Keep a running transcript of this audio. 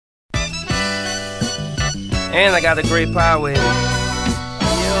And I got a great power with it.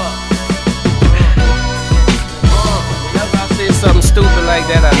 Whenever I say something stupid like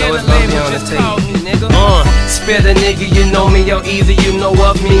that, I know it's gonna be on the tape. Spit a nigga, you know me, or either you know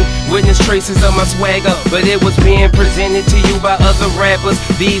of me. Witness traces of my swagger, but it was being presented to you by other rappers.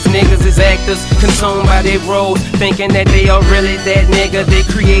 These niggas is actors, consumed by their roles, thinking that they are really that nigga they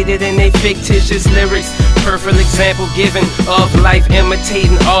created in they fictitious lyrics. Perfect example given of life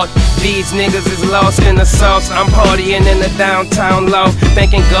imitating art. These niggas is lost in the sauce. I'm partying in the downtown loft,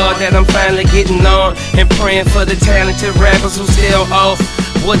 thanking God that I'm finally getting on, and praying for the talented rappers who still off.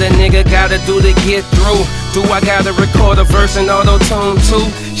 What a nigga gotta do to get through? Do I gotta record a verse in auto-tune too?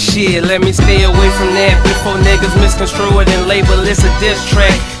 Shit, let me stay away from that before niggas misconstrue it and label this a diss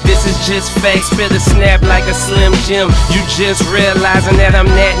track. This is just facts, spit a snap like a Slim Jim. You just realizing that I'm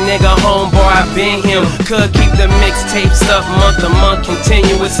that nigga, homeboy, I been him. Could keep the mixtapes up month to month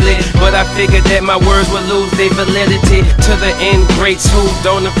continuously, but I figured that my words would lose their validity to the ingrates who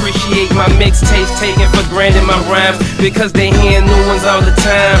don't appreciate my mixtapes, taking for granted my rhymes because they hear new ones all the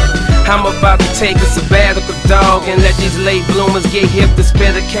time. I'm about to take a sabbatical, dog, and let these late bloomers get hip to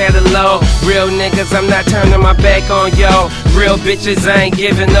spit a catalog. Real niggas, I'm not turning my back on y'all. Real bitches, I ain't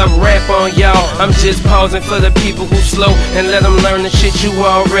giving up rap on y'all. I'm just pausing for the people who slow and let them learn the shit you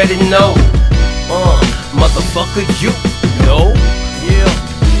already know. Motherfucker, you